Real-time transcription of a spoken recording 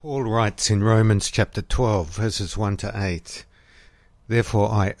Paul writes in Romans chapter 12, verses 1 to 8,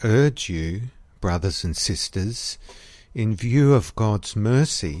 "Therefore I urge you, brothers and sisters, in view of God's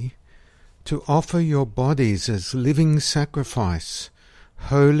mercy, to offer your bodies as living sacrifice,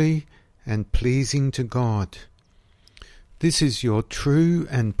 holy and pleasing to God. This is your true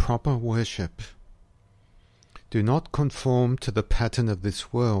and proper worship. Do not conform to the pattern of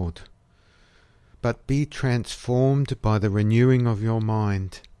this world, but be transformed by the renewing of your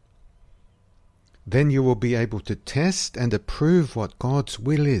mind. Then you will be able to test and approve what God's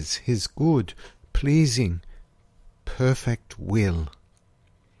will is, His good, pleasing, perfect will.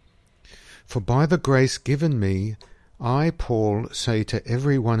 For by the grace given me, I, Paul, say to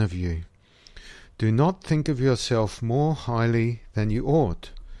every one of you, do not think of yourself more highly than you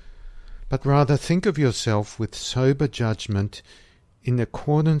ought, but rather think of yourself with sober judgment in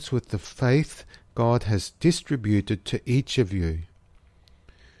accordance with the faith God has distributed to each of you.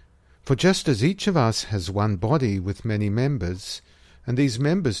 For just as each of us has one body with many members, and these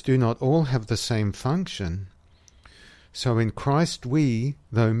members do not all have the same function, so in Christ we,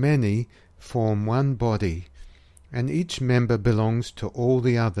 though many, form one body, and each member belongs to all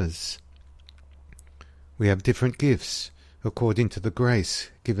the others. We have different gifts, according to the grace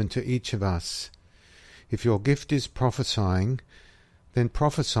given to each of us. If your gift is prophesying, then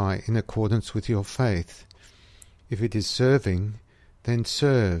prophesy in accordance with your faith. If it is serving, then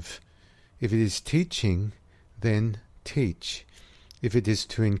serve. If it is teaching, then teach. If it is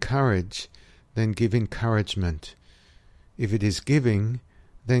to encourage, then give encouragement. If it is giving,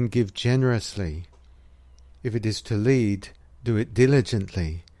 then give generously. If it is to lead, do it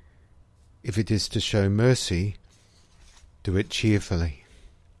diligently. If it is to show mercy, do it cheerfully."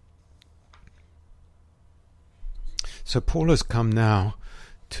 So Paul has come now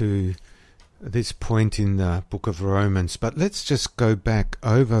to this point in the book of Romans, but let's just go back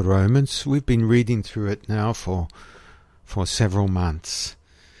over Romans. We've been reading through it now for several months.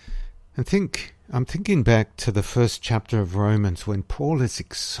 And I'm thinking back to the first chapter of Romans when Paul is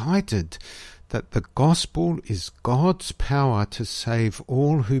excited that the gospel is God's power to save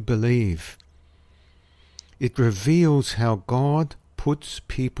all who believe. It reveals how God puts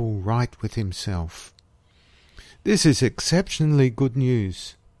people right with Himself. This is exceptionally good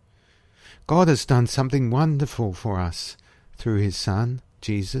news. God has done something wonderful for us through His Son,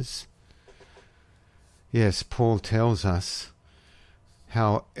 Jesus. Yes, Paul tells us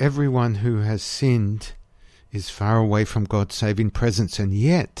how everyone who has sinned is far away from God's saving presence, and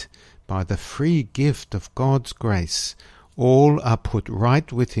yet, by the free gift of God's grace, all are put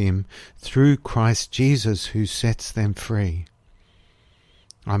right with Him through Christ Jesus, who sets them free.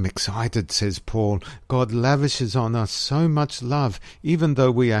 I'm excited, says Paul. God lavishes on us so much love, even though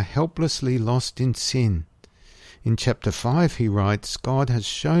we are helplessly lost in sin. In chapter 5 he writes, God has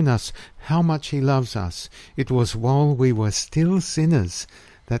shown us how much He loves us. It was while we were still sinners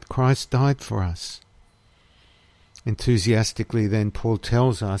that Christ died for us. Enthusiastically then Paul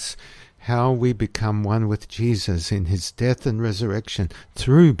tells us how we become one with Jesus in His death and resurrection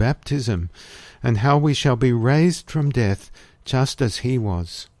through baptism, and how we shall be raised from death just as He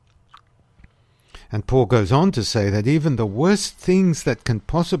was. And Paul goes on to say that even the worst things that can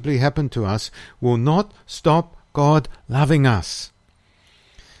possibly happen to us will not stop God loving us.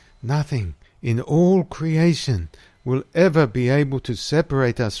 Nothing in all creation will ever be able to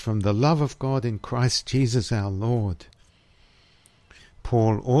separate us from the love of God in Christ Jesus our Lord.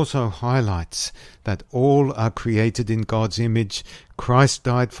 Paul also highlights that all are created in God's image. Christ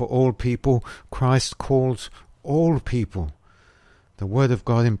died for all people. Christ calls all people. The Word of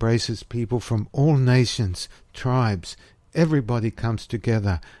God embraces people from all nations, tribes. Everybody comes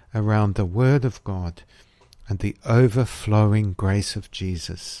together around the Word of God and the overflowing grace of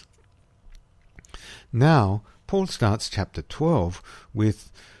Jesus. Now, Paul starts chapter 12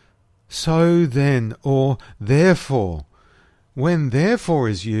 with "so then," or "therefore." When "therefore"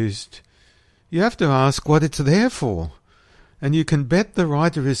 is used, you have to ask what it's there for. And you can bet the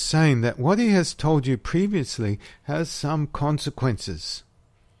writer is saying that what he has told you previously has some consequences.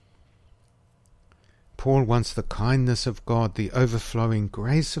 Paul wants the kindness of God, the overflowing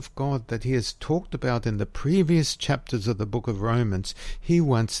grace of God that he has talked about in the previous chapters of the book of Romans. He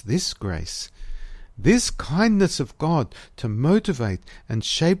wants this grace, this kindness of God, to motivate and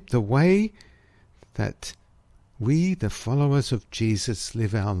shape the way that we, the followers of Jesus,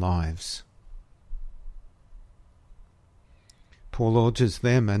 live our lives. Paul urges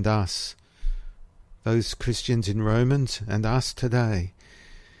them and us, those Christians in Romans and us today,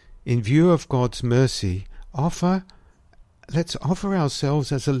 in view of God's mercy, offer let's offer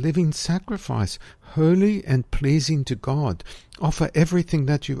ourselves as a living sacrifice, holy and pleasing to God. Offer everything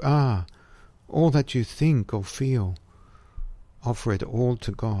that you are, all that you think or feel. Offer it all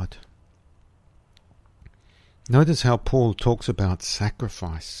to God. Notice how Paul talks about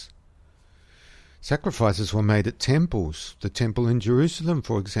sacrifice. Sacrifices were made at temples, the temple in Jerusalem,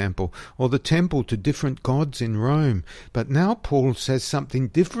 for example, or the temple to different gods in Rome. But now Paul says something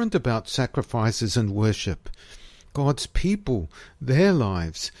different about sacrifices and worship. God's people, their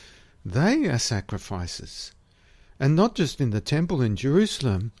lives, they are sacrifices. And not just in the temple in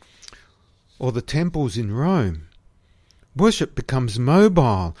Jerusalem or the temples in Rome. Worship becomes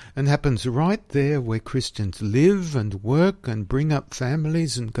mobile and happens right there where Christians live and work and bring up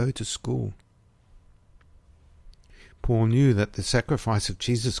families and go to school. Paul knew that the sacrifice of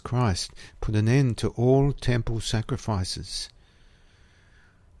Jesus Christ put an end to all temple sacrifices.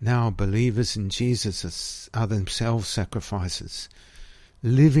 Now believers in Jesus are themselves sacrifices,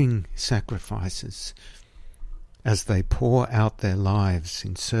 living sacrifices, as they pour out their lives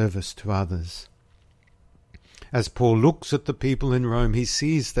in service to others. As Paul looks at the people in Rome, he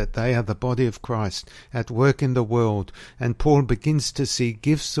sees that they are the body of Christ at work in the world, and Paul begins to see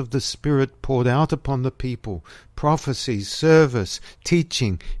gifts of the Spirit poured out upon the people, prophecy, service,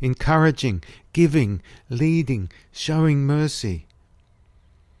 teaching, encouraging, giving, leading, showing mercy.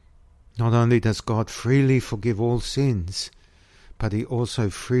 Not only does God freely forgive all sins, but he also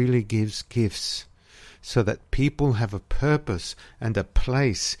freely gives gifts, so that people have a purpose and a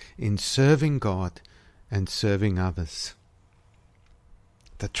place in serving God and serving others.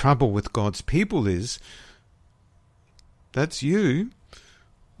 The trouble with God's people is, that's you.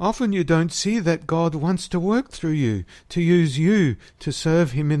 Often you don't see that God wants to work through you, to use you to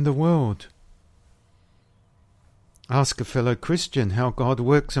serve him in the world. Ask a fellow Christian how God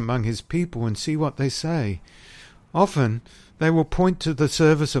works among his people and see what they say. Often they will point to the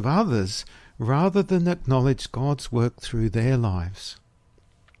service of others rather than acknowledge God's work through their lives.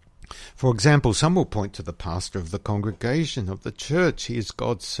 For example, some will point to the pastor of the congregation of the church. He is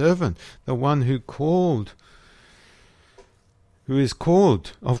God's servant, the one who is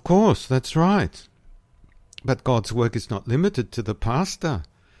called. Of course, that's right. But God's work is not limited to the pastor.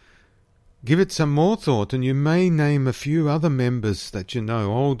 Give it some more thought, and you may name a few other members that you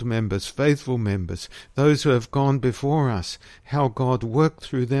know, old members, faithful members, those who have gone before us, how God worked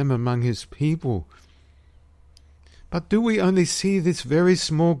through them among his people. But do we only see this very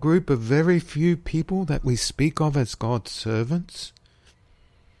small group of very few people that we speak of as God's servants?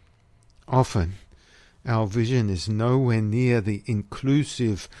 Often, our vision is nowhere near the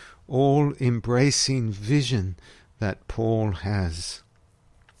inclusive, all-embracing vision that Paul has.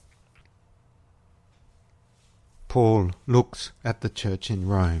 Paul looks at the church in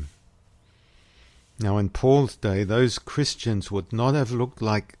Rome. Now, in Paul's day, those Christians would not have looked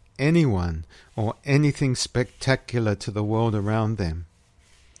like anyone or anything spectacular to the world around them.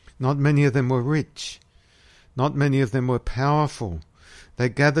 Not many of them were rich. Not many of them were powerful. They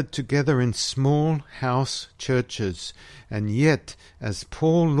gathered together in small house churches, and yet, as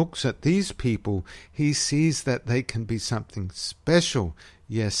Paul looks at these people, he sees that they can be something special,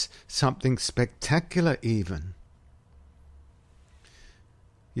 yes, something spectacular even.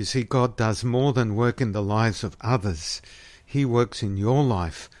 You see, God does more than work in the lives of others. He works in your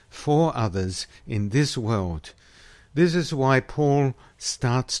life for others in this world. This is why Paul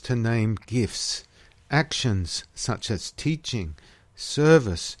starts to name gifts, actions such as teaching,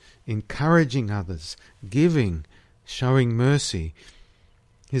 service, encouraging others, giving, showing mercy.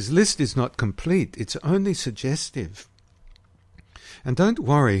 His list is not complete, it's only suggestive. And don't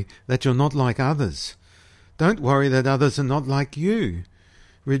worry that you're not like others. Don't worry that others are not like you.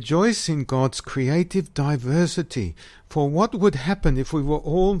 Rejoice in God's creative diversity, for what would happen if we were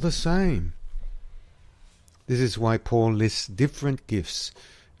all the same? This is why Paul lists different gifts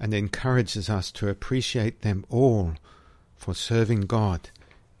and encourages us to appreciate them all for serving God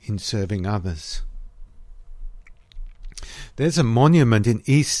in serving others. There's a monument in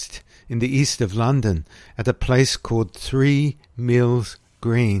the east of London at a place called 3 Mills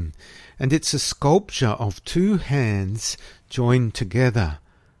Green, and it's a sculpture of two hands joined together.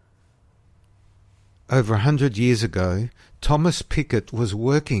 Over 100 years ago, Thomas Pickett was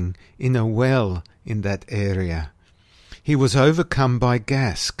working in a well in that area. He was overcome by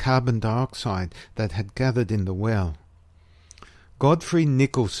gas, carbon dioxide, that had gathered in the well. Godfrey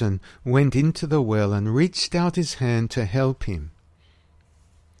Nicholson went into the well and reached out his hand to help him.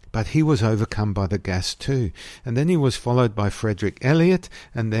 But he was overcome by the gas too, and then he was followed by Frederick Elliot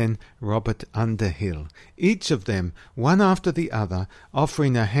and then Robert Underhill, each of them, one after the other,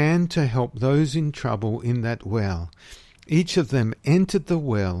 offering a hand to help those in trouble in that well. Each of them entered the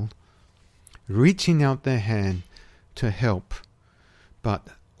well, reaching out their hand to help, but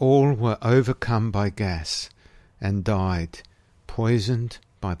all were overcome by gas and died, poisoned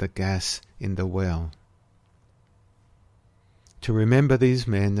by the gas in the well. To remember these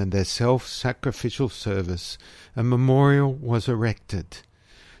men and their self-sacrificial service, a memorial was erected.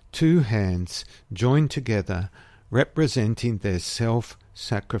 2 hands joined together, representing their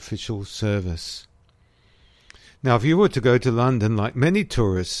self-sacrificial service. Now, if you were to go to London, like many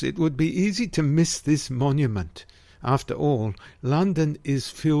tourists, it would be easy to miss this monument. After all, London is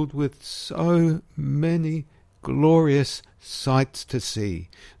filled with so many glorious sights to see.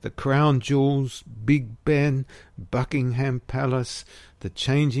 The Crown Jewels, Big Ben, Buckingham Palace, the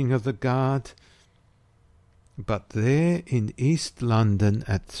changing of the guard. But there in East London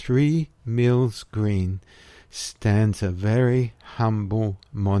at 3 Mills Green stands a very humble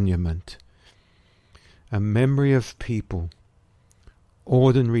monument. A memory of people,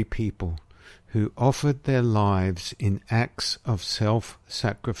 ordinary people, who offered their lives in acts of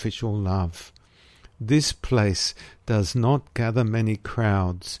self-sacrificial love. This place does not gather many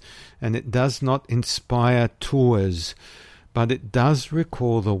crowds, and it does not inspire tours, but it does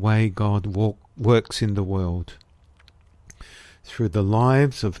recall the way God works in the world, through the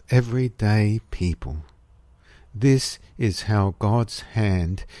lives of everyday people. This is how God's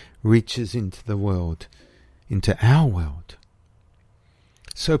hand reaches into the world, into our world.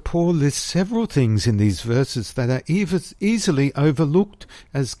 So Paul lists several things in these verses that are easily overlooked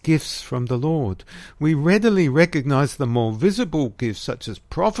as gifts from the Lord. We readily recognize the more visible gifts such as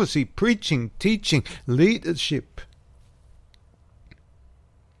prophecy, preaching, teaching, leadership.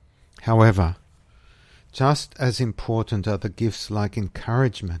 However, just as important are the gifts like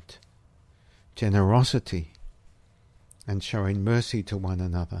encouragement, generosity, and showing mercy to one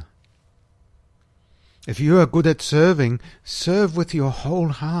another. If you are good at serving, serve with your whole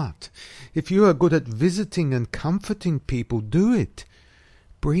heart. If you are good at visiting and comforting people, do it.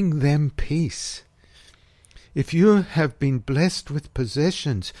 Bring them peace. If you have been blessed with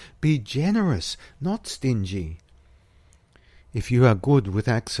possessions, be generous, not stingy. If you are good with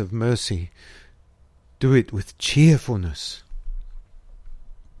acts of mercy, do it with cheerfulness.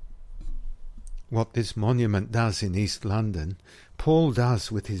 What this monument does in East London, Paul does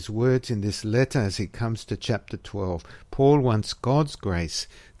with his words in this letter as he comes to chapter 12. Paul wants God's grace,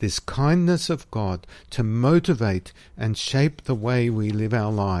 this kindness of God, to motivate and shape the way we live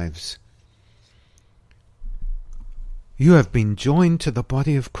our lives. You have been joined to the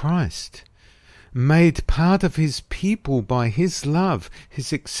body of Christ, made part of his people by his love,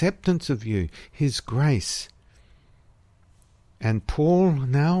 his acceptance of you, his grace. And Paul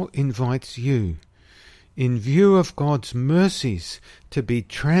now invites you, in view of God's mercies, to be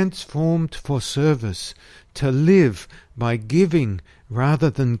transformed for service, to live by giving rather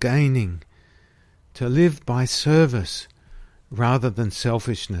than gaining, to live by service rather than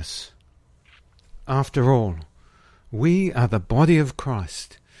selfishness. After all, we are the body of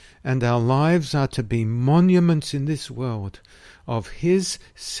Christ, and our lives are to be monuments in this world of his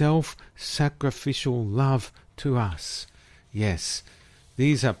self-sacrificial love to us. Yes,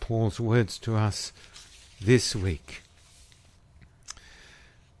 these are Paul's words to us this week.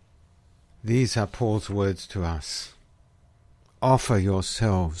 These are Paul's words to us. Offer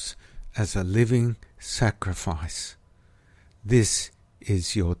yourselves as a living sacrifice. This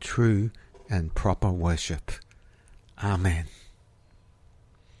is your true and proper worship. Amen.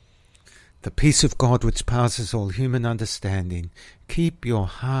 The peace of God which passes all human understanding, keep your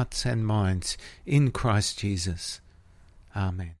hearts and minds in Christ Jesus. Amen.